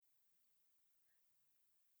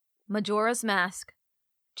Majora's Mask,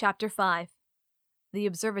 Chapter 5, The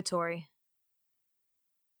Observatory.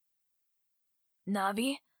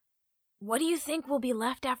 Navi, what do you think will be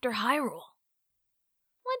left after Hyrule?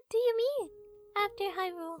 What do you mean, after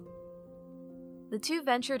Hyrule? The two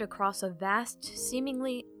ventured across a vast,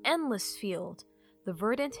 seemingly endless field. The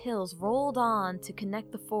verdant hills rolled on to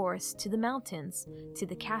connect the forest to the mountains, to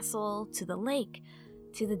the castle, to the lake,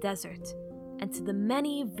 to the desert, and to the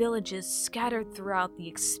many villages scattered throughout the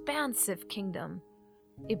expansive kingdom.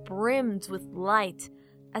 It brimmed with light,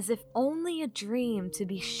 as if only a dream to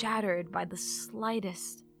be shattered by the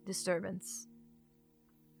slightest disturbance.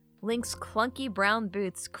 Link's clunky brown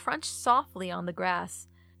boots crunched softly on the grass.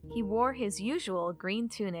 He wore his usual green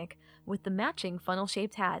tunic with the matching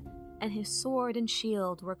funnel-shaped hat, and his sword and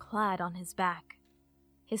shield were clad on his back.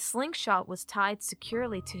 His slingshot was tied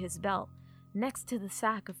securely to his belt, next to the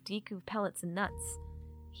sack of Deku pellets and nuts.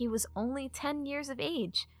 He was only 10 years of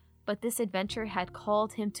age, but this adventure had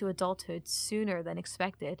called him to adulthood sooner than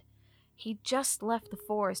expected. He'd just left the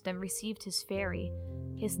forest and received his fairy.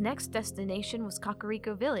 His next destination was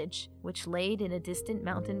Kakariko Village, which laid in a distant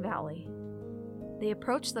mountain valley. They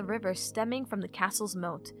approached the river stemming from the castle's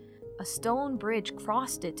moat. A stone bridge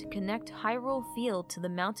crossed it to connect Hyrule Field to the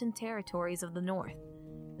mountain territories of the north.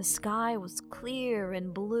 The sky was clear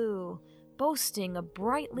and blue, boasting a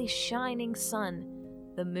brightly shining sun.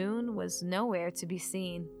 The moon was nowhere to be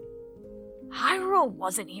seen. Hyrule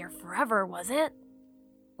wasn't here forever, was it?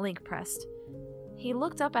 Link pressed. He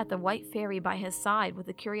looked up at the white fairy by his side with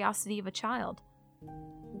the curiosity of a child.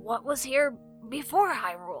 What was here before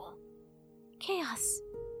Hyrule? Chaos.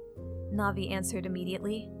 Navi answered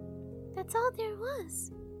immediately. That's all there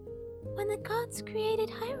was. When the gods created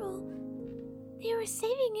Hyrule, they were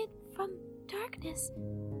saving it from darkness.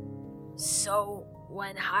 So,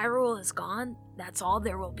 when Hyrule is gone, that's all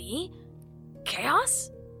there will be?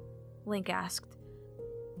 Chaos? Link asked.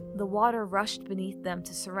 The water rushed beneath them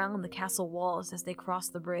to surround the castle walls as they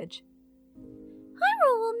crossed the bridge.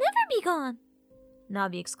 Hyrule will never be gone,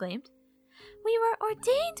 Navi exclaimed. We were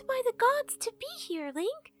ordained by the gods to be here,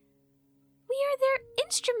 Link. We are their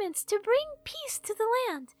instruments to bring peace to the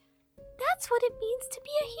land. That's what it means to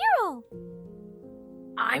be a hero.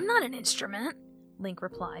 I'm not an instrument, Link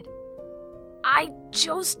replied. I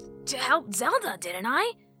chose to help Zelda, didn't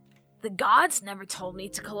I? The gods never told me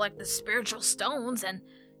to collect the spiritual stones and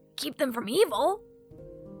keep them from evil.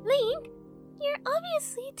 Link, you're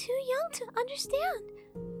obviously too young to understand,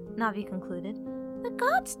 Navi concluded. The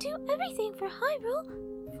gods do everything for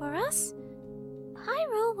Hyrule. For us,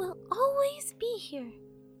 Hyrule will always be here.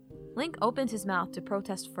 Link opened his mouth to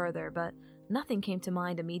protest further, but nothing came to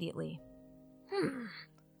mind immediately.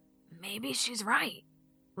 Maybe she's right,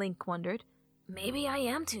 Link wondered. Maybe I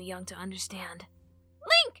am too young to understand.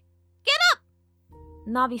 Link, get up!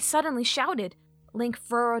 Navi suddenly shouted. Link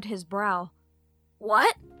furrowed his brow.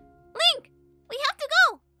 What? Link, we have to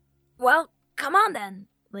go! Well, come on then,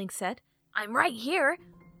 Link said. I'm right here.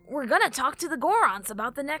 We're gonna talk to the Gorons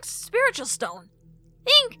about the next spiritual stone.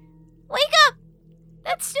 Link, wake up!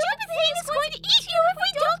 That stupid thing is going to eat you if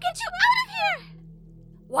we don't get you out of here!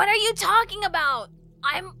 What are you talking about?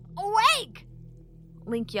 I'm awake!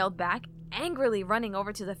 Link yelled back, angrily running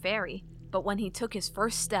over to the fairy. But when he took his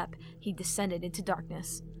first step, he descended into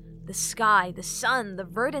darkness. The sky, the sun, the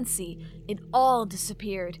verdancy, it all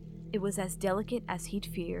disappeared. It was as delicate as he'd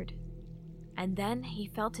feared. And then he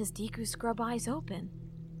felt his Deku scrub eyes open,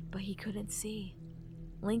 but he couldn't see.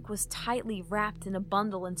 Link was tightly wrapped in a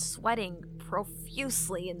bundle and sweating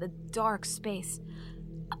profusely in the dark space.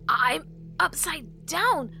 I'm upside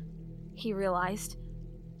down, he realized.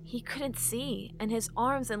 He couldn't see, and his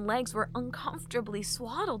arms and legs were uncomfortably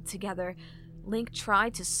swaddled together. Link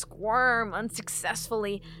tried to squirm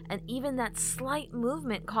unsuccessfully, and even that slight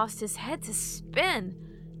movement caused his head to spin.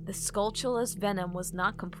 The Skulltula's venom was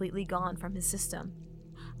not completely gone from his system.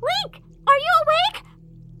 Link, are you awake?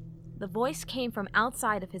 The voice came from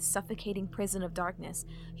outside of his suffocating prison of darkness.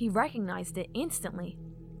 He recognized it instantly.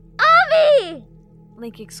 Avi!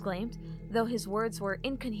 Link exclaimed, though his words were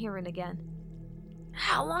incoherent again.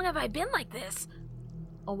 How long have I been like this?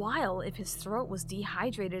 A while, if his throat was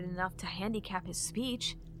dehydrated enough to handicap his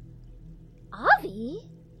speech. Avi?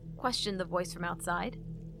 Questioned the voice from outside.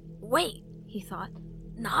 Wait, he thought.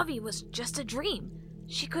 Navi was just a dream.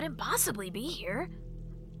 She couldn't possibly be here.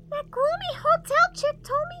 That gloomy hotel chick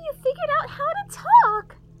told me you figured out how to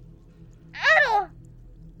talk. Ow!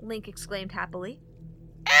 Link exclaimed happily.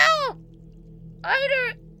 Ow!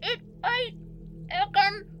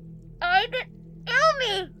 Kill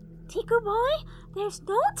me! Deku boy, there's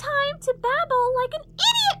no time to babble like an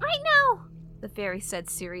idiot right now, the fairy said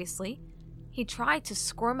seriously. He tried to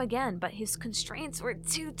squirm again, but his constraints were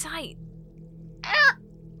too tight.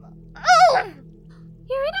 Oh!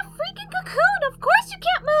 You're in a freaking cocoon! Of course you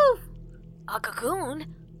can't move! A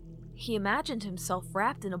cocoon? He imagined himself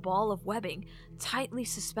wrapped in a ball of webbing, tightly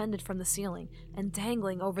suspended from the ceiling and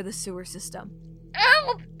dangling over the sewer system.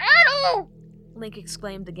 Help! Help! Link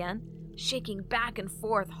exclaimed again, shaking back and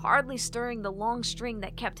forth, hardly stirring the long string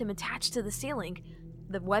that kept him attached to the ceiling.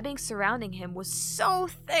 The webbing surrounding him was so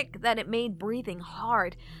thick that it made breathing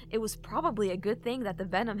hard. It was probably a good thing that the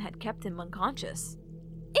venom had kept him unconscious.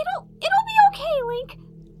 It'll be okay, Link,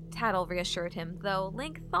 Tattle reassured him, though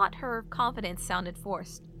Link thought her confidence sounded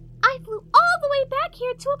forced. I flew all the way back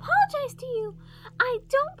here to apologize to you. I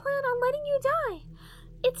don't plan on letting you die.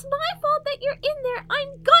 It's my fault that you're in there.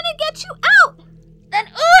 I'm gonna get you out! Then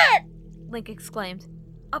it! Link exclaimed.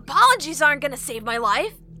 Apologies aren't gonna save my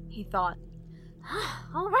life, he thought.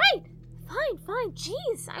 All right. Fine.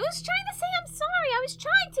 Jeez, I was trying to say I'm sorry. I was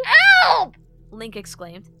trying to... Help! Link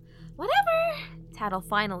exclaimed. Whatever. Tattle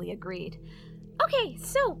finally agreed. Okay,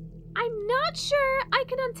 so I'm not sure I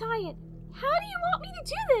can untie it. How do you want me to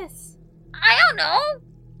do this? I don't know.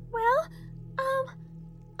 Well,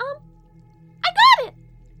 I got it!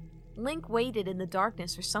 Link waited in the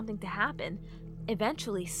darkness for something to happen.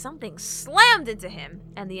 Eventually, something slammed into him,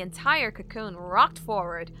 and the entire cocoon rocked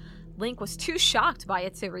forward. Link was too shocked by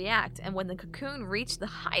it to react, and when the cocoon reached the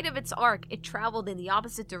height of its arc, it traveled in the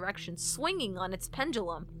opposite direction, swinging on its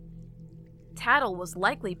pendulum. Tattle was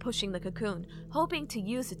likely pushing the cocoon, hoping to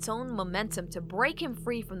use its own momentum to break him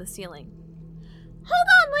free from the ceiling. Hold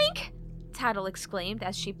on, Link! Tattle exclaimed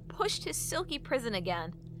as she pushed his silky prison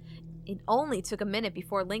again. It only took a minute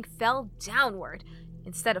before Link fell downward,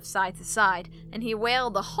 instead of side to side, and he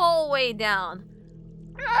wailed the whole way down.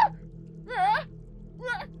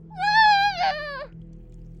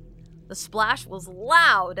 The splash was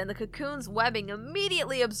loud, and the cocoon's webbing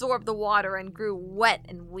immediately absorbed the water and grew wet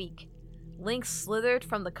and weak. Link slithered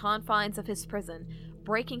from the confines of his prison,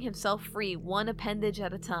 breaking himself free one appendage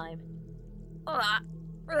at a time.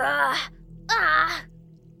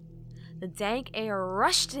 The dank air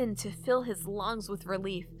rushed in to fill his lungs with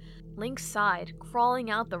relief. Link sighed, crawling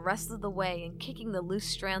out the rest of the way and kicking the loose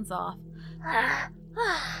strands off.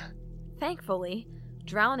 Thankfully,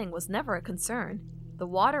 drowning was never a concern. The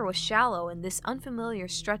water was shallow in this unfamiliar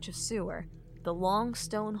stretch of sewer. The long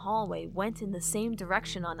stone hallway went in the same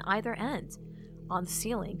direction on either end. On the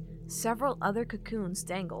ceiling, several other cocoons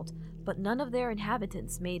dangled, but none of their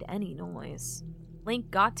inhabitants made any noise.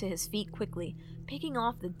 Link got to his feet quickly, picking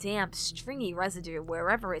off the damp, stringy residue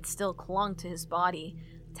wherever it still clung to his body.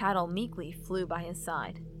 Tattle meekly flew by his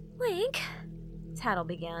side. Link, Tattle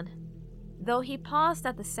began. Though he paused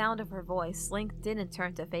at the sound of her voice, Link didn't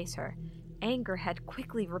turn to face her. Anger had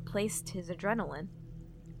quickly replaced his adrenaline.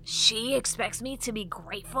 She expects me to be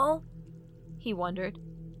grateful? He wondered.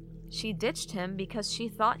 She ditched him because she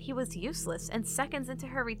thought he was useless, and seconds into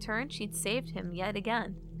her return, she'd saved him yet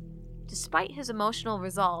again. Despite his emotional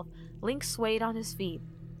resolve, Link swayed on his feet.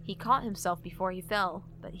 He caught himself before he fell,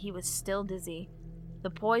 but he was still dizzy. The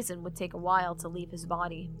poison would take a while to leave his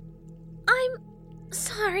body. I'm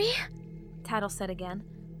sorry, Tattle said again,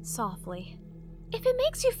 softly. If it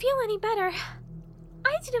makes you feel any better,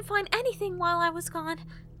 I didn't find anything while I was gone.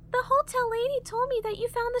 The hotel lady told me that you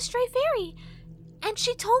found the stray fairy, and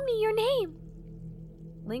she told me your name.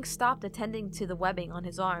 Link stopped attending to the webbing on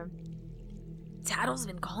his arm. Tattle's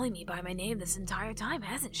been calling me by my name this entire time,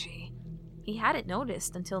 hasn't she? He hadn't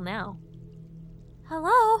noticed until now.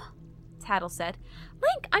 Hello, Tattle said.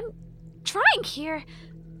 Link, I'm trying here.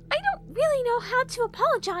 I don't really know how to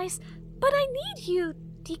apologize, but I need you,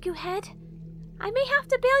 Deku Head. I may have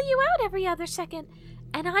to bail you out every other second,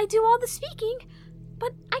 and I do all the speaking,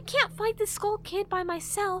 but I can't fight the Skull Kid by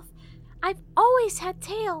myself. I've always had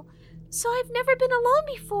Tail, so I've never been alone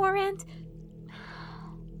before, and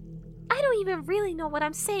I don't even really know what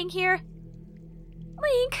I'm saying here.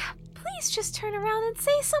 Link, please just turn around and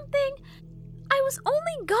say something. I was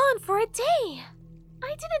only gone for a day. I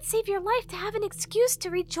didn't save your life to have an excuse to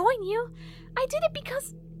rejoin you. I did it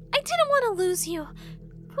because I didn't want to lose you.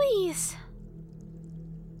 Please.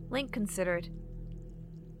 Link considered.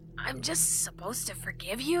 I'm just supposed to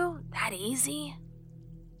forgive you? That easy?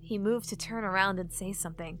 He moved to turn around and say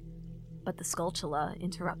something, but the Skulltula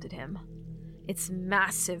interrupted him. Its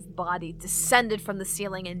massive body descended from the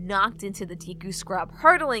ceiling and knocked into the Deku scrub,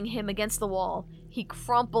 hurtling him against the wall. He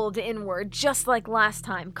crumpled inward just like last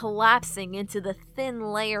time, collapsing into the thin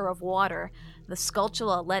layer of water. The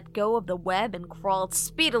Skulltula let go of the web and crawled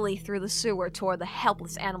speedily through the sewer toward the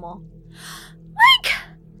helpless animal. Link!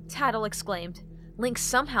 Tattle exclaimed. Link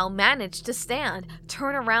somehow managed to stand,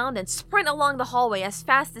 turn around, and sprint along the hallway as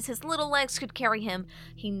fast as his little legs could carry him.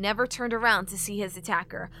 He never turned around to see his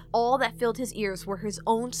attacker. All that filled his ears were his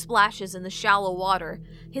own splashes in the shallow water.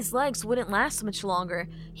 His legs wouldn't last much longer.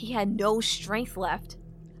 He had no strength left.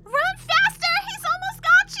 Run faster! He's almost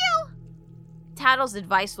got you! Tattle's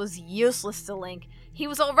advice was useless to Link. He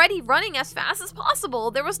was already running as fast as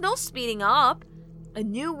possible. There was no speeding up. A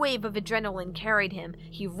new wave of adrenaline carried him.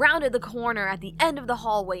 He rounded the corner at the end of the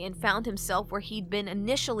hallway and found himself where he'd been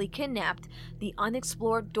initially kidnapped. The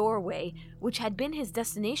unexplored doorway, which had been his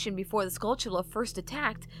destination before the Skulltula first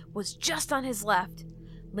attacked, was just on his left.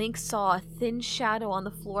 Link saw a thin shadow on the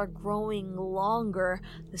floor growing longer.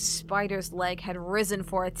 The spider's leg had risen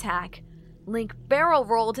for attack. Link barrel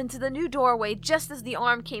rolled into the new doorway just as the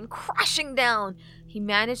arm came crashing down. He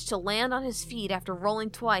managed to land on his feet after rolling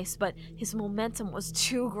twice, but his momentum was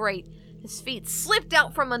too great. His feet slipped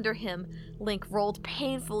out from under him. Link rolled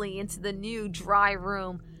painfully into the new dry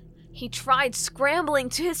room. He tried scrambling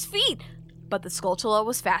to his feet, but the Skulltula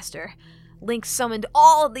was faster. Link summoned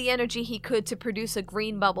all of the energy he could to produce a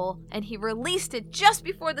green bubble, and he released it just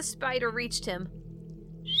before the spider reached him.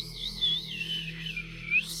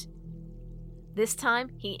 This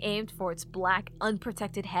time, he aimed for its black,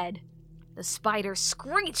 unprotected head. The spider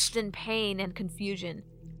screeched in pain and confusion.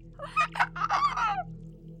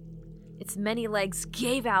 Its many legs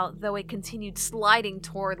gave out, though it continued sliding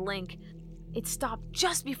toward Link. It stopped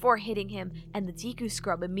just before hitting him, and the Deku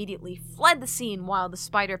Scrub immediately fled the scene while the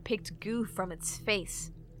spider picked goo from its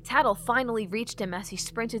face. Tattle finally reached him as he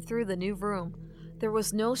sprinted through the new room. There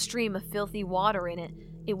was no stream of filthy water in it.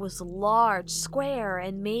 It was large, square,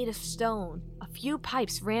 and made of stone. A few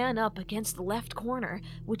pipes ran up against the left corner,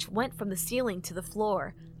 which went from the ceiling to the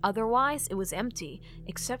floor. Otherwise, it was empty,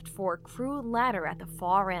 except for a crude ladder at the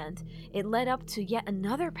far end. It led up to yet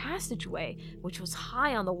another passageway, which was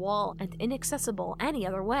high on the wall and inaccessible any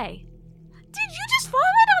other way. Did you just fall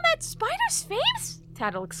out on that spider's face?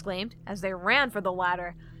 Tattle exclaimed as they ran for the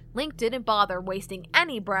ladder. Link didn't bother wasting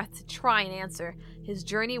any breath to try and answer. His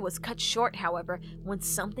journey was cut short, however, when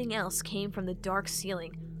something else came from the dark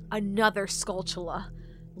ceiling. Another Skulltula.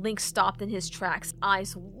 Link stopped in his tracks,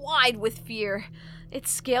 eyes wide with fear. It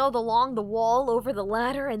scaled along the wall over the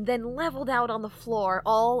ladder and then leveled out on the floor.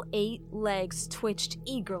 All 8 legs twitched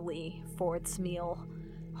eagerly for its meal.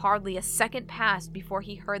 Hardly a second passed before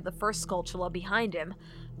he heard the first Skulltula behind him.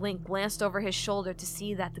 Link glanced over his shoulder to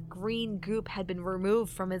see that the green goop had been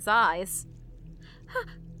removed from his eyes.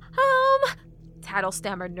 Tattle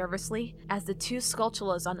stammered nervously as the 2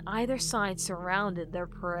 Skulltulas on either side surrounded their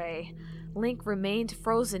prey. Link remained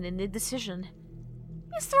frozen in indecision.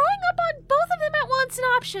 Is throwing up on both of them at once an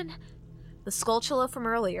option? The Skulltula from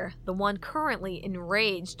earlier, the one currently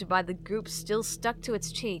enraged by the goop still stuck to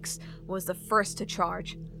its cheeks, was the first to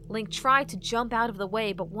charge. Link tried to jump out of the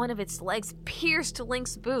way, but one of its legs pierced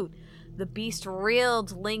Link's boot. The beast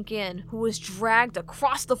reeled Link in, who was dragged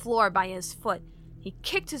across the floor by his foot. He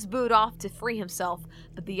kicked his boot off to free himself,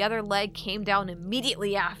 but the other leg came down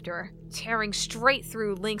immediately after, tearing straight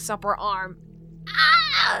through Link's upper arm.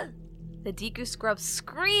 Ah! The Deku Scrub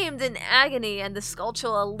screamed in agony, and the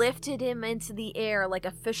Skulltula lifted him into the air like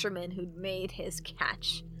a fisherman who'd made his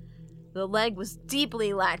catch. The leg was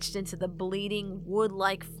deeply latched into the bleeding,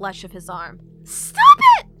 wood-like flesh of his arm. Stop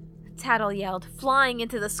it! Tattle yelled, flying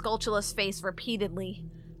into the Skulltula's face repeatedly.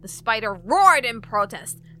 The spider roared in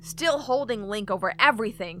protest, still holding Link over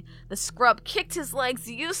everything. The scrub kicked his legs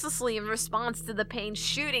uselessly in response to the pain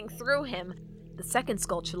shooting through him. The second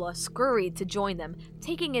Skulltula scurried to join them,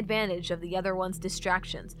 taking advantage of the other one's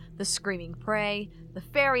distractions, the screaming prey, the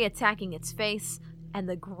fairy attacking its face, and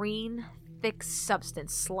the green, thick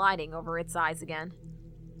substance sliding over its eyes again.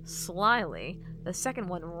 Slyly, the second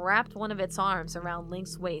one wrapped one of its arms around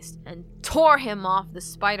Link's waist and tore him off the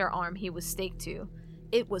spider arm he was staked to.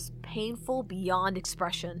 It was painful beyond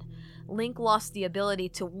expression. Link lost the ability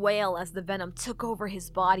to wail as the venom took over his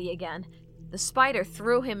body again. The spider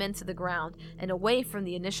threw him into the ground and away from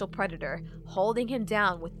the initial predator, holding him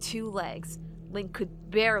down with 2 legs. Link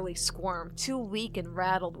could barely squirm, too weak and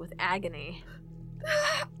rattled with agony.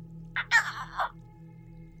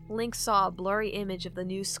 Link saw a blurry image of the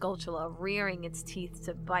new Skulltula rearing its teeth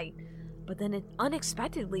to bite, but then it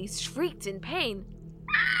unexpectedly shrieked in pain.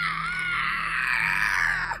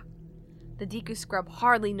 The Deku Scrub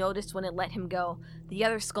hardly noticed when it let him go. The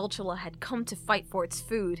other Skulltula had come to fight for its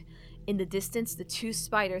food. In the distance, the 2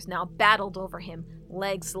 spiders now battled over him,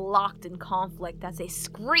 legs locked in conflict as they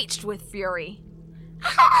screeched with fury.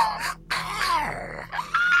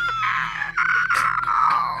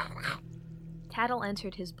 Tattle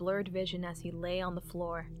entered his blurred vision as he lay on the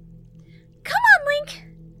floor. Come on,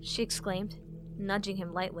 she exclaimed, nudging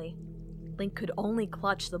him lightly. Link could only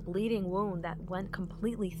clutch the bleeding wound that went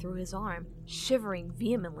completely through his arm, shivering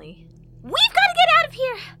vehemently. We've got to get out of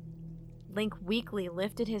here! Link weakly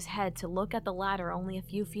lifted his head to look at the ladder only a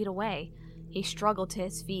few feet away. He struggled to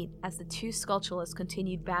his feet as the two Skulltulas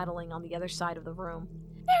continued battling on the other side of the room.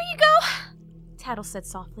 There you go, Tattle said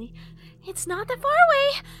softly. It's not that far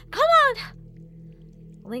away. Come on!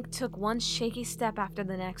 Link took one shaky step after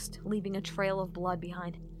the next, leaving a trail of blood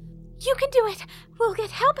behind. You can do it! We'll get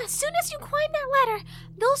help as soon as you climb that ladder!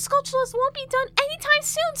 Those Skulltulas won't be done anytime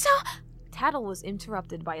soon, so... Tattle was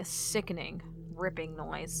interrupted by a sickening, ripping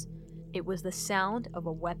noise. It was the sound of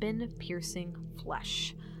a weapon piercing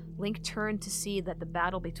flesh. Link turned to see that the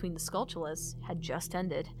battle between the Skulltulas had just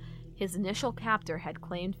ended. His initial captor had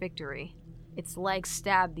claimed victory. Its legs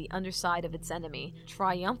stabbed the underside of its enemy,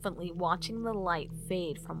 triumphantly watching the light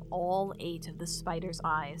fade from all 8 of the spider's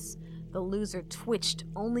eyes. The loser twitched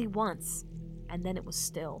only once, and then it was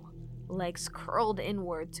still. Legs curled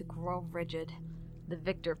inward to grow rigid. The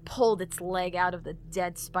victor pulled its leg out of the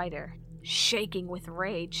dead spider, shaking with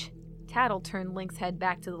rage. Tattle turned Link's head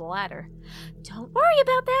back to the ladder. Don't worry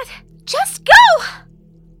about that. Just go!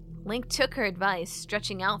 Link took her advice,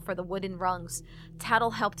 stretching out for the wooden rungs.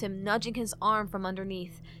 Tattle helped him, nudging his arm from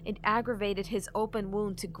underneath. It aggravated his open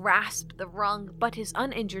wound to grasp the rung, but his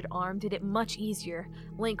uninjured arm did it much easier.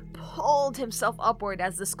 Link pulled himself upward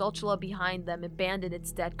as the Skulltula behind them abandoned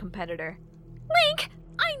its dead competitor. Link,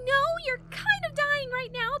 I know you're kind of dying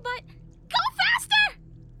right now, but go faster!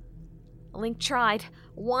 Link tried.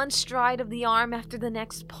 One stride of the arm after the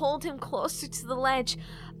next pulled him closer to the ledge,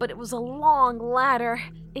 but it was a long ladder.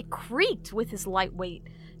 It creaked with his light weight.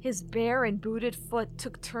 His bare and booted foot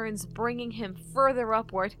took turns bringing him further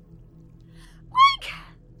upward. Link!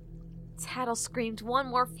 Tattle screamed one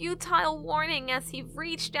more futile warning as he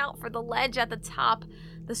reached out for the ledge at the top.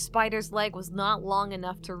 The spider's leg was not long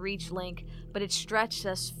enough to reach Link, but it stretched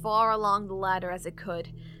as far along the ladder as it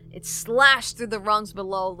could. It slashed through the rungs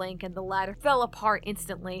below Link, and the ladder fell apart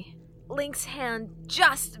instantly. Link's hand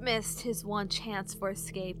just missed his one chance for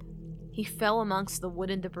escape. He fell amongst the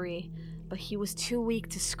wooden debris, but he was too weak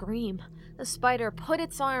to scream. The spider put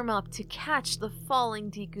its arm up to catch the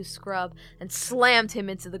falling Deku scrub and slammed him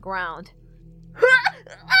into the ground.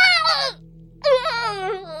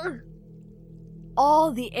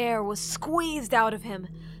 All the air was squeezed out of him.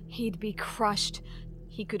 He'd be crushed.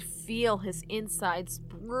 He could feel his insides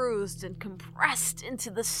bruised and compressed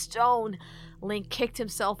into the stone. Link kicked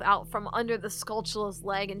himself out from under the Skulltula's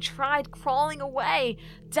leg and tried crawling away,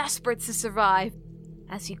 desperate to survive.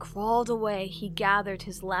 As he crawled away, he gathered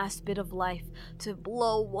his last bit of life to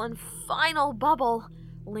blow one final bubble.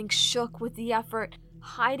 Link shook with the effort,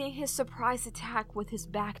 hiding his surprise attack with his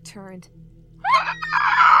back turned.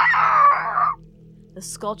 The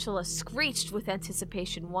Skulltula screeched with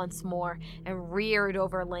anticipation once more and reared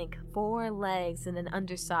over Link, 4 legs and an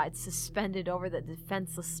underside suspended over the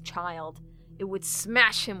defenseless child. It would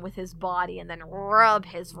smash him with his body and then rub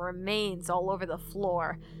his remains all over the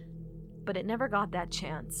floor. But it never got that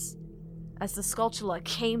chance. As the Skulltula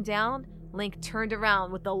came down, Link turned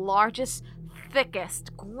around with the largest,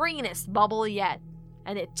 thickest, greenest bubble yet,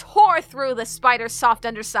 and it tore through the spider's soft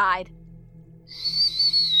underside.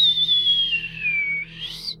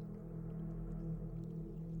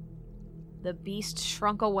 The beast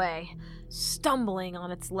shrunk away, stumbling on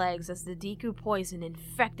its legs as the Deku poison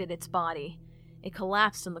infected its body. It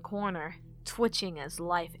collapsed in the corner, twitching as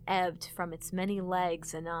life ebbed from its many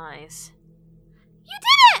legs and eyes. You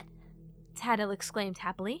did it! Tattle exclaimed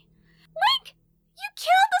happily. Link, you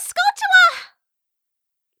killed the Skulltula!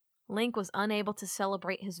 Link was unable to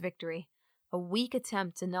celebrate his victory. A weak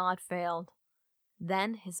attempt to nod failed.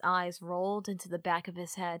 Then his eyes rolled into the back of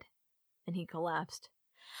his head, and he collapsed.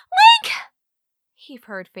 Link! He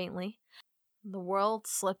purred faintly. The world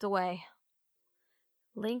slipped away.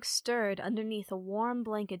 Link stirred underneath a warm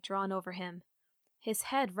blanket drawn over him. His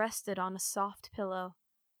head rested on a soft pillow.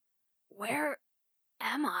 Where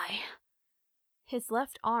am I? His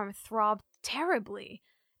left arm throbbed terribly,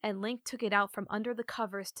 and Link took it out from under the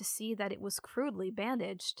covers to see that it was crudely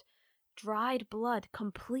bandaged. Dried blood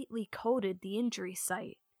completely coated the injury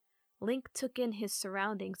site. Link took in his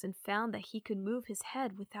surroundings and found that he could move his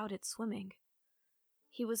head without it swimming.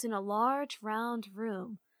 He was in a large, round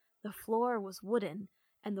room. The floor was wooden,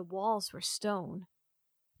 and the walls were stone.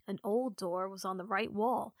 An old door was on the right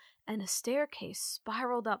wall, and a staircase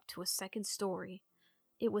spiraled up to a second story.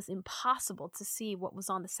 It was impossible to see what was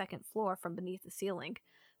on the second floor from beneath the ceiling,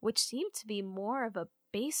 which seemed to be more of a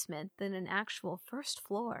basement than an actual first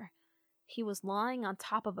floor. He was lying on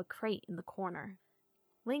top of a crate in the corner.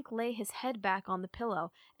 Link lay his head back on the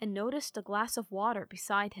pillow and noticed a glass of water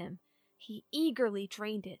beside him. He eagerly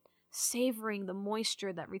drained it, savoring the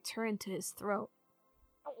moisture that returned to his throat.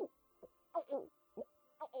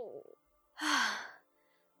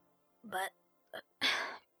 But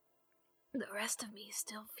the rest of me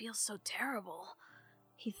still feels so terrible,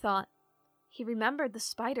 he thought. He remembered the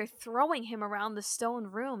spider throwing him around the stone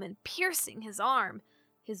room and piercing his arm.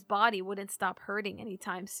 His body wouldn't stop hurting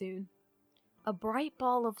anytime soon. A bright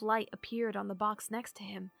ball of light appeared on the box next to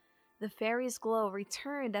him. The fairy's glow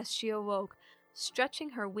returned as she awoke,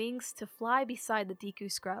 stretching her wings to fly beside the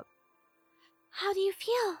Deku scrub. "How do you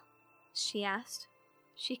feel?" she asked.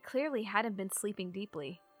 She clearly hadn't been sleeping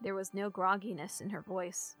deeply. There was no grogginess in her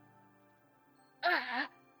voice.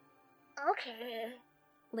 Okay,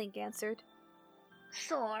 Link answered.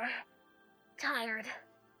 Sore. Tired.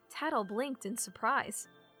 Tattle blinked in surprise.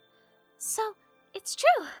 So, it's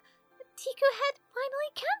true. Deku Head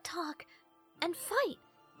finally can talk and fight.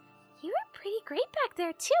 You were pretty great back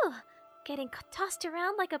there, too. Getting tossed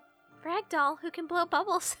around like a rag doll who can blow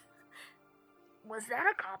bubbles. Was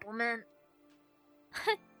that a compliment?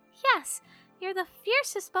 Yes, you're the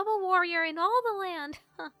fiercest bubble warrior in all the land.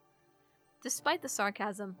 Despite the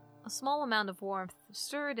sarcasm, a small amount of warmth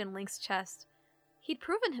stirred in Link's chest. He'd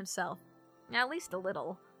proven himself, at least a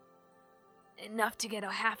little. Enough to get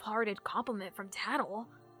a half-hearted compliment from Tattle.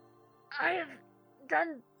 I've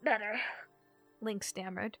done better, Link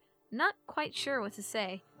stammered, not quite sure what to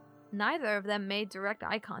say. Neither of them made direct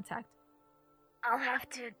eye contact. I'll have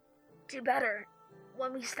to do better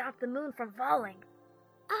when we stop the moon from falling.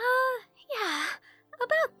 Yeah,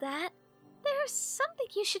 about that. There's something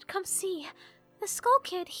you should come see. The Skull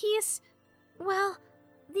Kid, well,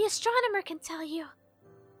 the astronomer can tell you.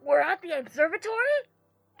 We're at the observatory?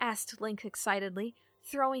 Asked Link excitedly,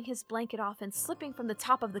 throwing his blanket off and slipping from the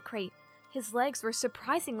top of the crate. His legs were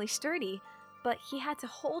surprisingly sturdy, but he had to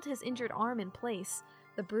hold his injured arm in place.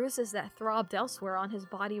 The bruises that throbbed elsewhere on his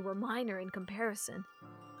body were minor in comparison.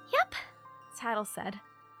 Yep, Tattle said.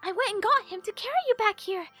 I went and got him to carry you back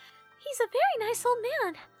here. He's a very nice old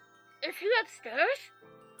man. Is he upstairs?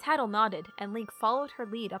 Tattle nodded, and Link followed her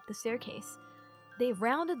lead up the staircase. They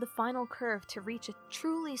rounded the final curve to reach a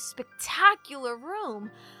truly spectacular room.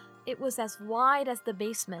 It was as wide as the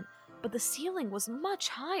basement, but the ceiling was much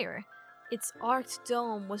higher. Its arched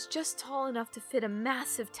dome was just tall enough to fit a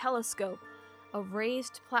massive telescope. A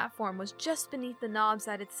raised platform was just beneath the knobs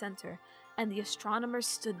at its center, and the astronomer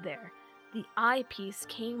stood there. The eyepiece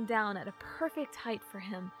came down at a perfect height for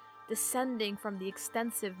him, descending from the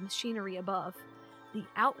extensive machinery above. The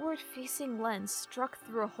outward-facing lens struck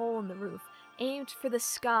through a hole in the roof, aimed for the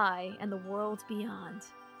sky and the world beyond.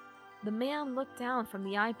 The man looked down from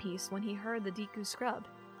the eyepiece when he heard the Deku scrub.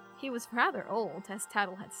 He was rather old, as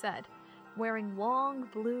Tattle had said, wearing long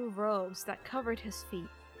blue robes that covered his feet.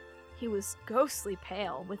 He was ghostly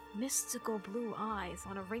pale, with mystical blue eyes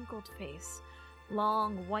on a wrinkled face.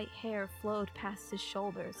 Long white hair flowed past his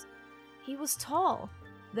shoulders. He was tall,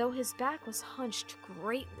 though his back was hunched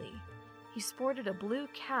greatly. He sported a blue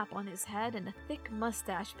cap on his head and a thick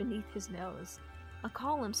mustache beneath his nose. A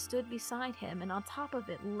column stood beside him, and on top of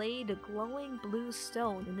it laid a glowing blue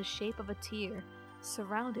stone in the shape of a tear,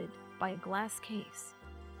 surrounded by a glass case.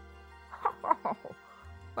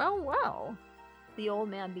 Oh, well, the old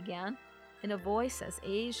man began, in a voice as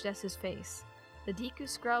aged as his face. The Deku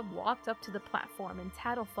scrub walked up to the platform, and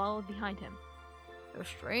Tattle followed behind him. A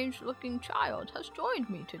strange-looking child has joined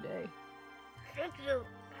me today. Thank you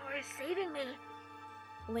for saving me.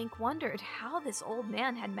 Link wondered how this old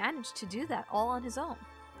man had managed to do that all on his own.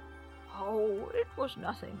 Oh, it was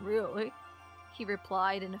nothing, really, he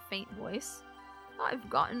replied in a faint voice. I've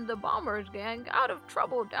gotten the Bombers gang out of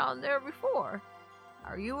trouble down there before.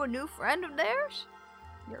 Are you a new friend of theirs?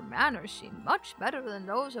 Your manners seem much better than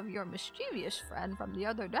those of your mischievous friend from the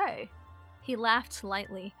other day. He laughed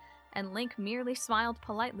lightly, and Link merely smiled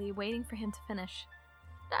politely, waiting for him to finish.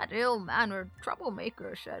 That ill-mannered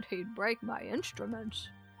troublemaker said he'd break my instruments.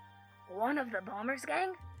 One of the Bombers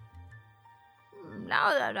gang?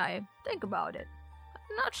 Now that I think about it,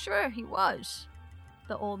 I'm not sure he was,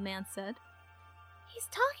 the old man said. He's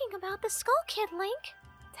talking about the Skull Kid, Link,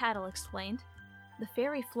 Tattle explained. The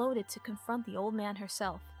fairy floated to confront the old man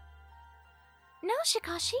herself. No,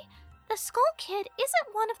 Shikashi, the Skull Kid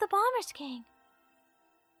isn't one of the Bombers gang.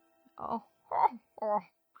 Oh,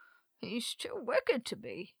 he's too wicked to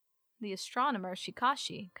be, the astronomer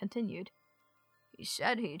Shikashi continued. He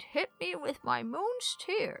said he'd hit me with my moon's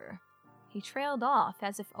tear. He trailed off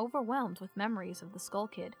as if overwhelmed with memories of the Skull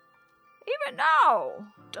Kid. Even now,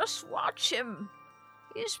 just watch him.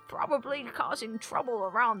 He's probably causing trouble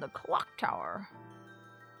around the clock tower.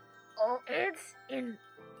 Oh, it's in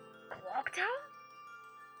Clock Town?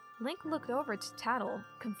 Link looked over to Tattle,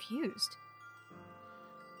 confused.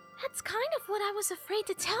 That's kind of what I was afraid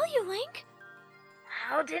to tell you, Link.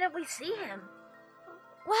 How didn't we see him?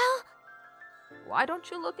 Well, Why don't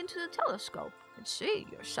you look into the telescope and see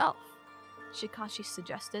yourself? Shikashi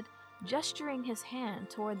suggested, gesturing his hand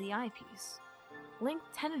toward the eyepiece. Link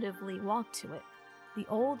tentatively walked to it. The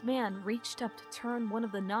old man reached up to turn one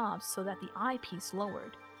of the knobs so that the eyepiece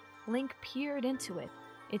lowered. Link peered into it.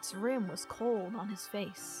 Its rim was cold on his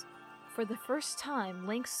face. For the first time,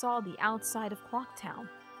 Link saw the outside of Clock Town.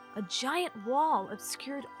 A giant wall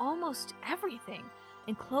obscured almost everything,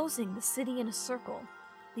 enclosing the city in a circle.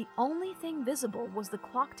 The only thing visible was the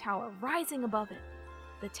clock tower rising above it.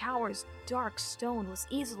 The tower's dark stone was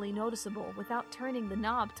easily noticeable without turning the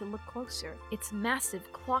knob to look closer, its massive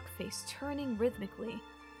clock face turning rhythmically.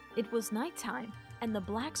 It was nighttime, and the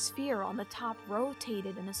black sphere on the top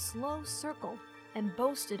rotated in a slow circle and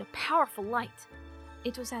boasted a powerful light.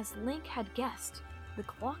 It was as Link had guessed. The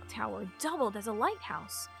clock tower doubled as a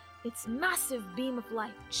lighthouse. Its massive beam of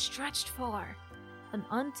light stretched far. An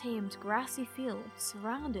untamed grassy field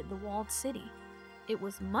surrounded the walled city. It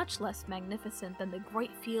was much less magnificent than the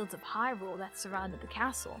great fields of Hyrule that surrounded the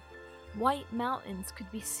castle. White mountains could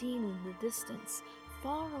be seen in the distance,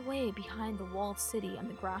 far away behind the walled city and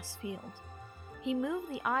the grass field. He moved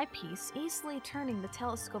the eyepiece, easily turning the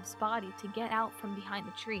telescope's body to get out from behind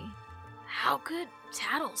the tree. How could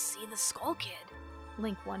Tattle see the Skull Kid?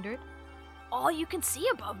 Link wondered. All you can see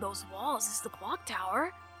above those walls is the clock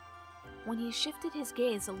tower. When he shifted his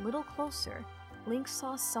gaze a little closer, Link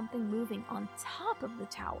saw something moving on top of the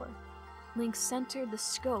tower. Link centered the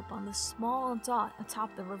scope on the small dot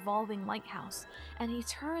atop the revolving lighthouse, and he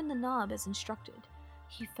turned the knob as instructed.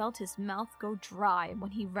 He felt his mouth go dry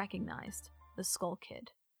when he recognized the Skull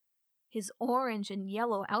Kid. His orange and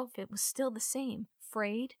yellow outfit was still the same,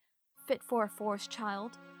 frayed, fit for a forest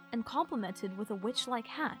child, and complemented with a witch-like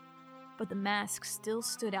hat, but the mask still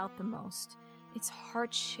stood out the most. Its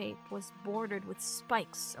heart shape was bordered with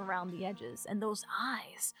spikes around the edges, and those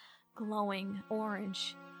eyes, glowing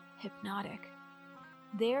orange, hypnotic.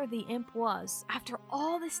 There the imp was. After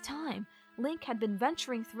all this time, Link had been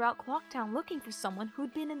venturing throughout Clocktown looking for someone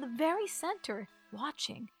who'd been in the very center,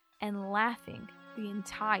 watching and laughing the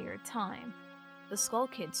entire time. The Skull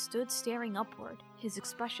Kid stood staring upward. His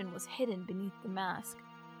expression was hidden beneath the mask.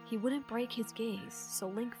 He wouldn't break his gaze, so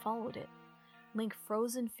Link followed it. Link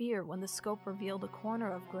froze in fear when the scope revealed a corner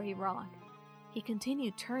of gray rock. He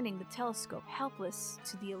continued turning the telescope, helpless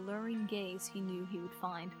to the alluring gaze he knew he would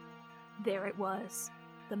find. There it was,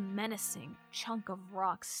 the menacing chunk of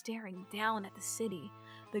rock staring down at the city.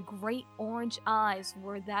 The great orange eyes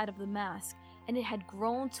were that of the mask, and it had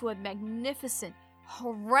grown to a magnificent,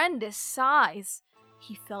 horrendous size.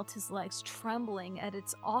 He felt his legs trembling at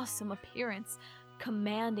its awesome appearance,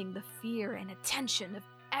 commanding the fear and attention of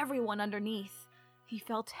everyone underneath. He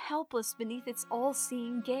felt helpless beneath its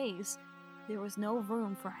all-seeing gaze. There was no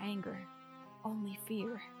room for anger, only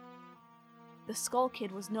fear. The Skull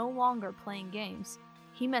Kid was no longer playing games.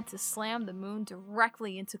 He meant to slam the moon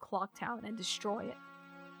directly into Clocktown and destroy it,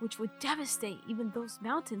 which would devastate even those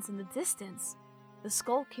mountains in the distance. The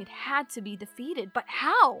Skull Kid had to be defeated, but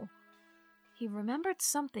how? He remembered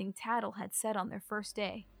something Tattle had said on their first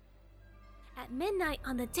day. at midnight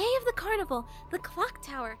on the day of the carnival, the clock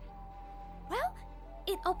tower, well,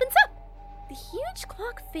 it opens up. The huge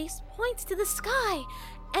clock face points to the sky,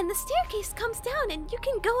 and the staircase comes down and you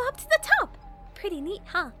can go up to the top. Pretty neat,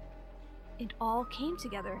 huh? It all came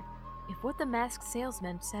together. If what the masked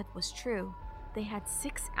salesman said was true, they had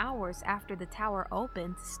 6 hours after the tower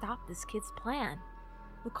opened to stop this kid's plan.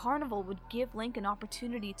 The carnival would give Link an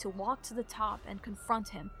opportunity to walk to the top and confront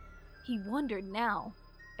him. He wondered now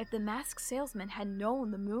if the masked salesman had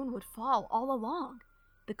known the moon would fall all along.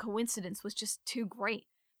 The coincidence was just too great.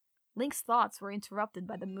 Link's thoughts were interrupted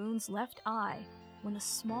by the moon's left eye when a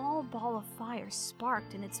small ball of fire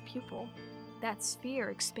sparked in its pupil. That sphere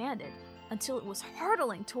expanded until it was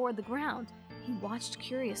hurtling toward the ground. He watched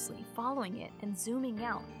curiously, following it and zooming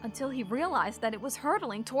out until he realized that it was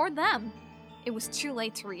hurtling toward them. It was too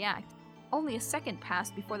late to react. Only a second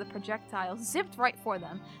passed before the projectile zipped right for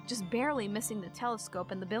them, just barely missing the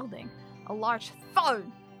telescope and the building. A large thud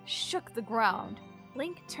shook the ground.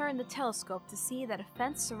 Link turned the telescope to see that a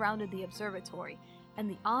fence surrounded the observatory, and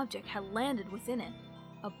the object had landed within it.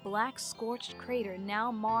 A black scorched crater now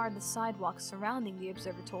marred the sidewalk surrounding the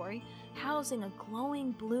observatory, housing a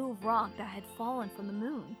glowing blue rock that had fallen from the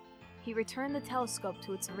moon. He returned the telescope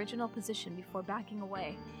to its original position before backing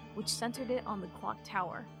away, which centered it on the clock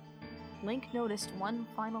tower. Link noticed one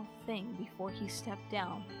final thing before he stepped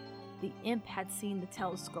down. The imp had seen the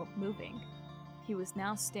telescope moving. He was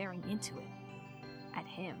now staring into it. At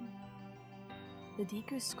him. The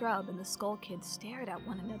Deku Scrub and the Skull Kid stared at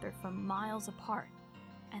one another from miles apart,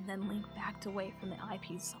 and then Link backed away from the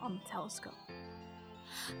eyepiece on the telescope.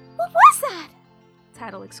 What was that?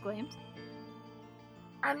 Tattle exclaimed.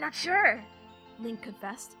 I'm not sure. Link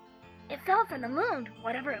confessed. It fell from the moon,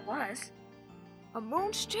 whatever it was. A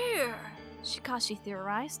moon sphere! Shikashi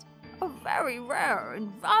theorized. A very rare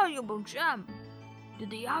and valuable gem. Did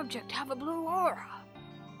the object have a blue aura?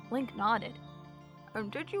 Link nodded.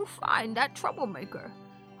 And did you find that troublemaker?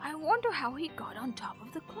 I wonder how he got on top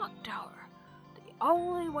of the clock tower. The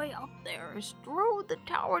only way up there is through the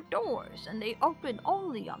tower doors, and they open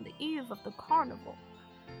only on the eve of the carnival.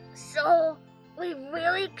 So, we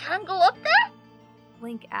really can go up there?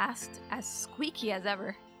 Link asked, as squeaky as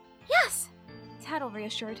ever. Yes! Tattle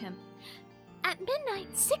reassured him. At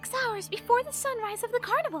midnight, 6 hours before the sunrise of the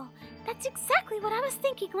carnival. That's exactly what I was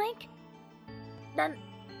thinking, Link. Then,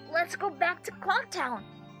 let's go back to Clocktown,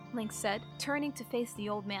 Link said, turning to face the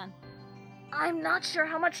old man. I'm not sure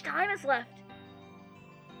how much time is left.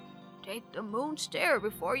 Take the moon stair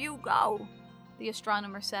before you go, the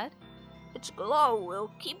astronomer said. Its glow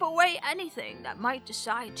will keep away anything that might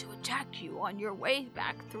decide to attack you on your way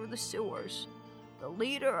back through the sewers. The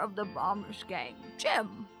leader of the Bombers Gang,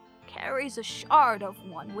 Jim, carries a shard of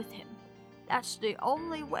one with him. That's the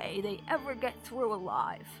only way they ever get through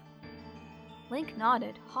alive. Link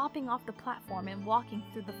nodded, hopping off the platform and walking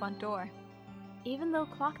through the front door. Even though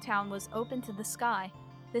Clocktown was open to the sky,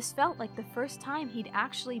 this felt like the first time he'd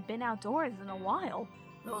actually been outdoors in a while.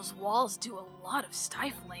 Those walls do a lot of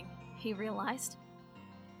stifling, he realized.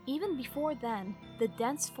 Even before then, the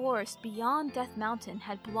dense forest beyond Death Mountain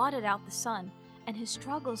had blotted out the sun, and his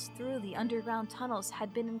struggles through the underground tunnels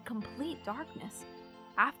had been in complete darkness.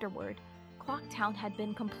 Afterward, Clocktown had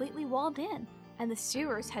been completely walled in, and the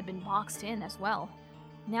sewers had been boxed in as well.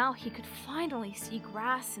 Now he could finally see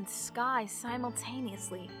grass and sky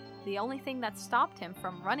simultaneously. The only thing that stopped him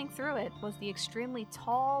from running through it was the extremely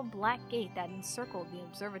tall black gate that encircled the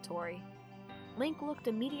observatory. Link looked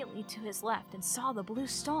immediately to his left and saw the blue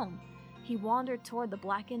stone. He wandered toward the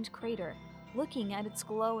blackened crater, looking at its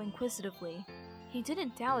glow inquisitively. He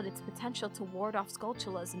didn't doubt its potential to ward off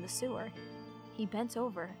Skulltulas in the sewer. He bent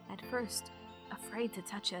over, at first, afraid to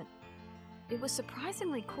touch it. It was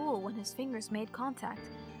surprisingly cool when his fingers made contact,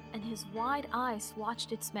 and his wide eyes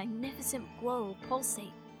watched its magnificent glow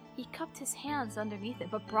pulsate. He cupped his hands underneath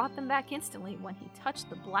it, but brought them back instantly when he touched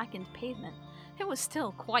the blackened pavement. It was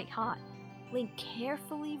still quite hot. Link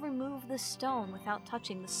carefully removed the stone without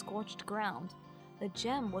touching the scorched ground. The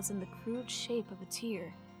gem was in the crude shape of a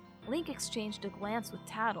tear. Link exchanged a glance with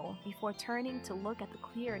Tattle before turning to look at the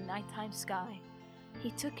clear nighttime sky.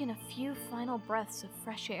 He took in a few final breaths of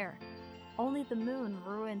fresh air. Only the moon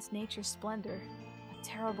ruins nature's splendor, a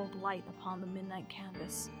terrible blight upon the midnight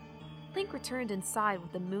canvas. Link returned inside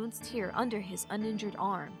with the moon's tear under his uninjured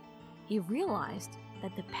arm. He realized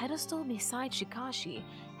that the pedestal beside Shikashi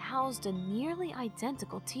housed a nearly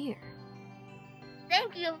identical tear.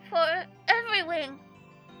 Thank you for everything,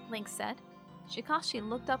 Link said. Shikashi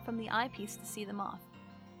looked up from the eyepiece to see them off.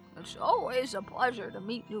 It's always a pleasure to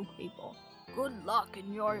meet new people. Good luck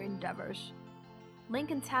in your endeavors.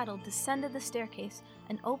 Link and Tattle descended the staircase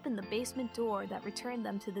and opened the basement door that returned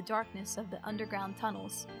them to the darkness of the underground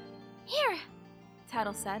tunnels. Here,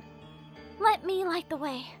 Tattle said. Let me light the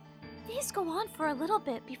way. These go on for a little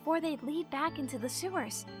bit before they lead back into the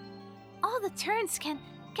sewers. All the turns can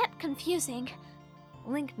get confusing.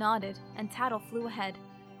 Link nodded, and Tattle flew ahead.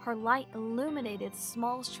 Her light illuminated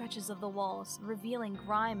small stretches of the walls, revealing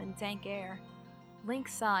grime and dank air. Link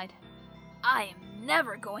sighed. I am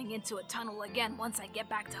never going into a tunnel again once I get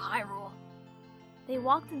back to Hyrule. They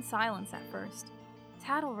walked in silence at first.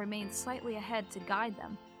 Tattle remained slightly ahead to guide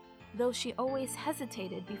them, though she always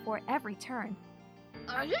hesitated before every turn.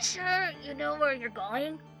 Are you sure you know where you're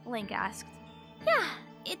going? Link asked. Yeah,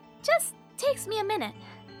 it just takes me a minute,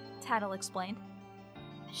 Tattle explained.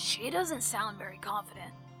 She doesn't sound very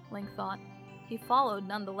confident, Link thought. He followed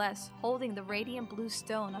nonetheless, holding the radiant blue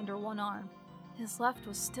stone under one arm. His left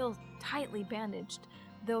was still tightly bandaged,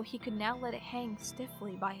 though he could now let it hang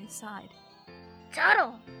stiffly by his side.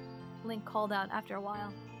 Tattle! Link called out after a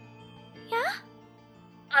while. Yeah?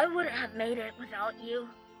 I wouldn't have made it without you.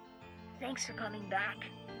 Thanks for coming back.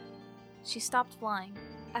 She stopped flying,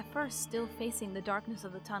 at first still facing the darkness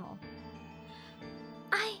of the tunnel.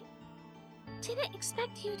 I didn't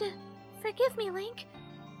expect you to forgive me, Link,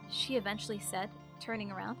 she eventually said,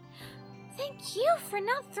 turning around. Thank you for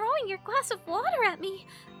not throwing your glass of water at me.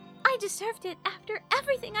 I deserved it after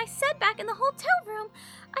everything I said back in the hotel room.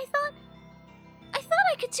 I thought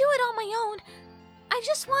I could do it on my own. I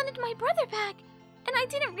just wanted my brother back, and I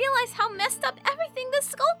didn't realize how messed up everything the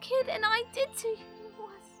Skull Kid and I did to you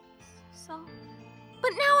was. So...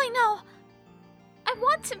 But now I know. I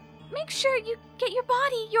want to make sure you get your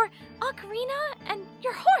body, your ocarina, and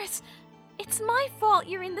your horse. It's my fault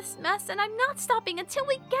you're in this mess, and I'm not stopping until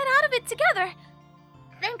we get out of it together.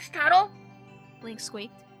 Thanks, Tattle. Link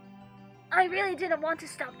squeaked. I really didn't want to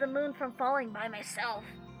stop the moon from falling by myself.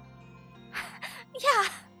 Yeah.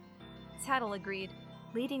 Tattle agreed,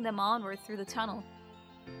 leading them onward through the tunnel.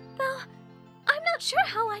 Well, I'm not sure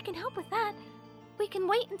how I can help with that. We can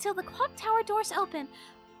wait until the clock tower doors open.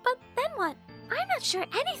 But then what? I'm not sure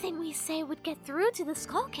anything we say would get through to the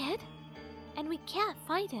Skull Kid. And we can't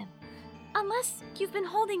fight him. Unless you've been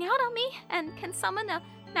holding out on me and can summon a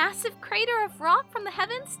massive crater of rock from the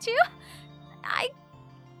heavens, too? I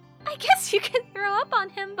guess you can throw up on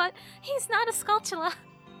him, but he's not a Skulltula.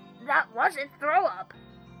 That wasn't throw up.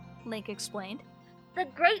 Link explained. The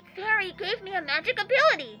Great Fairy gave me a magic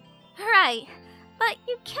ability. Right. But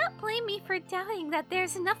you can't blame me for doubting that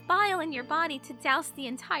there's enough bile in your body to douse the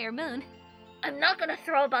entire moon. I'm not gonna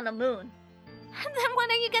throw up on the moon. Then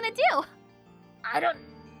what are you gonna do? I don't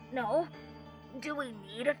know. Do we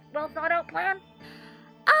need a well-thought-out plan?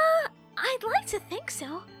 I'd like to think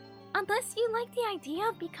so. Unless you like the idea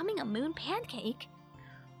of becoming a moon pancake.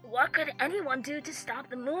 What could anyone do to stop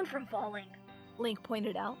the moon from falling? Link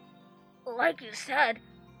pointed out. Like you said,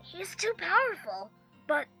 he's too powerful.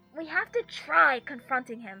 But we have to try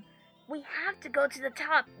confronting him. We have to go to the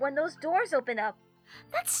top when those doors open up.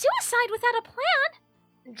 That's suicide without a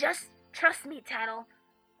plan! Just trust me, Tattle.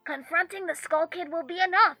 Confronting the Skull Kid will be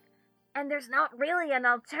enough. And there's not really an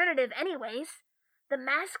alternative anyways. The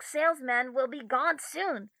masked salesman will be gone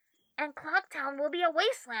soon, and Clocktown will be a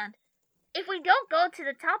wasteland. If we don't go to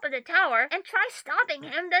the top of the tower and try stopping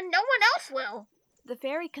him, then no one else will. The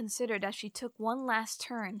fairy considered as she took one last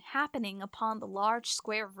turn, happening upon the large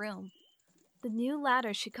square room. The new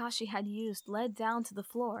ladder Shikashi had used led down to the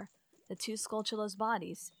floor. The two Skulltula's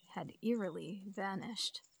bodies had eerily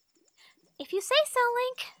vanished. If you say so,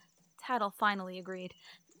 Link, Tattle finally agreed.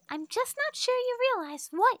 I'm just not sure you realize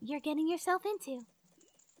what you're getting yourself into.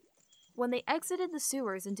 When they exited the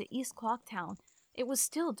sewers into East Clocktown, it was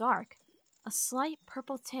still dark. A slight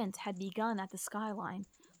purple tint had begun at the skyline,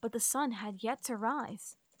 but the sun had yet to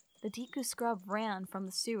rise. The Deku Scrub ran from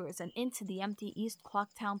the sewers and into the empty East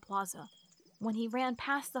Clocktown Plaza. When he ran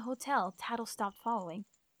past the hotel, Tattle stopped following.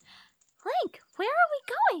 Link, where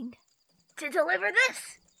are we going? To deliver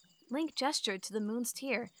this! Link gestured to the moon's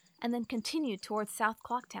tier and then continued towards South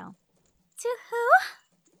Clocktown. To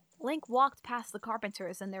who? Link walked past the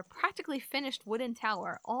carpenters and their practically finished wooden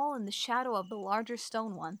tower, all in the shadow of the larger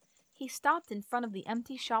stone one. He stopped in front of the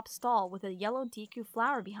empty shop stall with a yellow Deku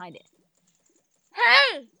flower behind it.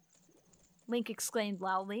 Hey! Link exclaimed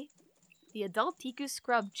loudly. The adult Deku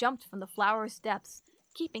Scrub jumped from the flower's depths,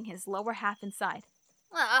 keeping his lower half inside.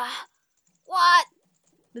 What?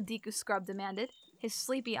 The Deku Scrub demanded, his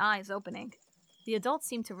sleepy eyes opening. The adult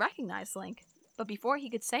seemed to recognize Link, but before he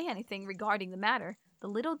could say anything regarding the matter, the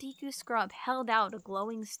little Deku Scrub held out a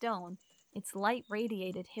glowing stone. Its light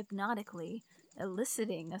radiated hypnotically,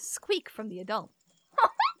 eliciting a squeak from the adult.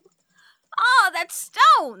 Ah, that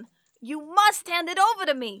stone! You must hand it over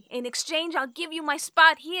to me. In exchange, I'll give you my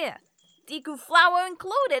spot here. Deku flower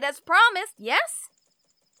included, as promised, yes?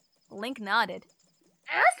 Link nodded.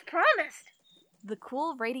 As promised! The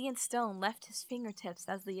cool, radiant stone left his fingertips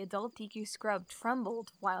as the adult Deku Scrub trembled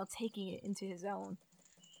while taking it into his own.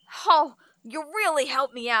 Oh, you really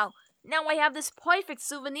helped me out. Now I have this perfect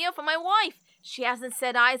souvenir for my wife. She hasn't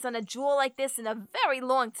set eyes on a jewel like this in a very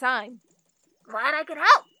long time. Glad I could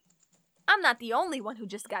help. I'm not the only one who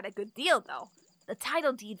just got a good deal, though. The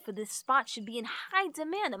title deed for this spot should be in high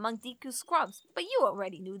demand among Deku Scrubs, but you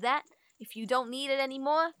already knew that. If you don't need it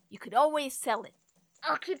anymore, you could always sell it.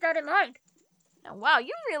 I'll keep that in mind. Now, wow,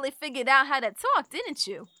 you really figured out how to talk, didn't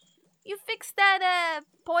you? You fixed that,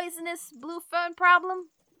 poisonous blue fern problem?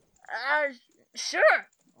 Sure.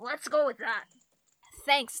 Let's go with that.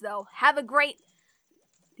 Thanks, though. Have a great...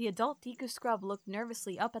 The adult Deku Scrub looked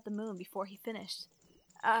nervously up at the moon before he finished.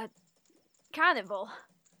 Carnival.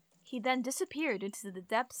 He then disappeared into the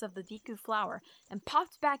depths of the Deku flower and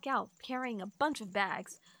popped back out carrying a bunch of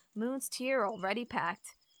bags, Moon's tier already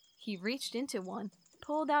packed. He reached into one,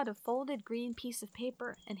 pulled out a folded green piece of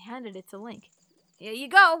paper, and handed it to Link. Here you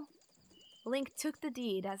go. Link took the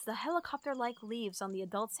deed as the helicopter-like leaves on the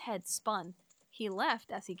adult's head spun. He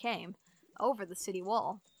left as he came, over the city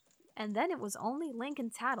wall, And then it was only Link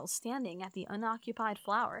and Tattle standing at the unoccupied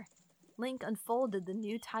flower. Link unfolded the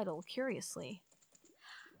new title curiously.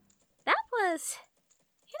 That was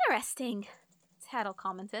interesting, Tattle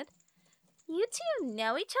commented. You two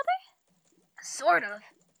know each other? Sort of.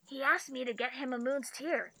 He asked me to get him a moon's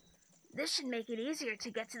tear. This should make it easier to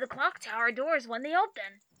get to the clock tower doors when they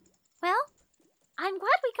open. Well, I'm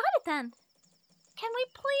glad we got it then. Can we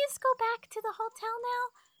please go back to the hotel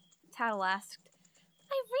now? Tattle asked.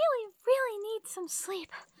 I really need some sleep.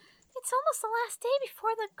 It's almost the last day before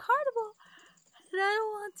the carnival, and I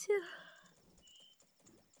don't want to.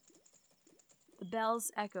 The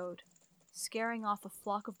bells echoed, scaring off a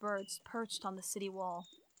flock of birds perched on the city wall.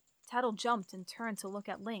 Tattle jumped and turned to look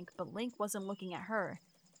at Link, but Link wasn't looking at her.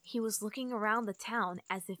 He was looking around the town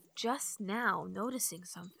as if just now noticing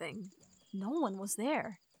something. No one was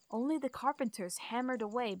there. Only the carpenters hammered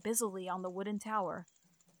away busily on the wooden tower.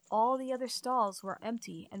 All the other stalls were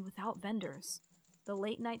empty and without vendors. The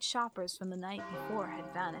late-night shoppers from the night before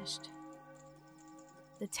had vanished.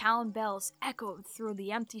 The town bells echoed through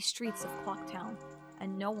the empty streets of Clocktown,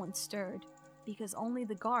 and no one stirred, because only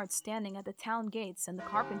the guards standing at the town gates and the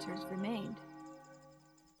carpenters remained.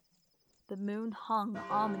 The moon hung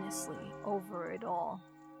ominously over it all.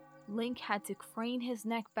 Link had to crane his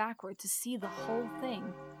neck backward to see the whole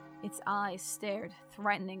thing. Its eyes stared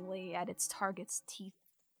threateningly at its target's teeth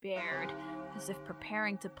bared, as if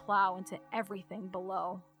preparing to plow into everything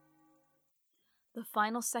below. The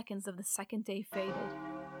final seconds of the second day faded.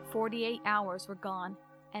 48 hours were gone,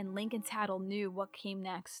 and Link and Tattle knew what came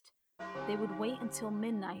next. They would wait until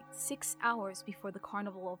midnight, 6 hours before the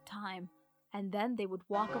carnival of time, and then they would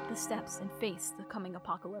walk up the steps and face the coming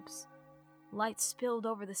apocalypse. Light spilled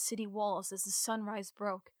over the city walls as the sunrise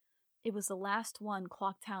broke. It was the last one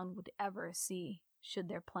Clocktown would ever see, should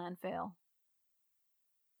their plan fail.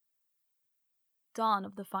 Dawn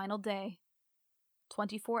of the final day.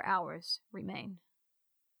 24 hours remain.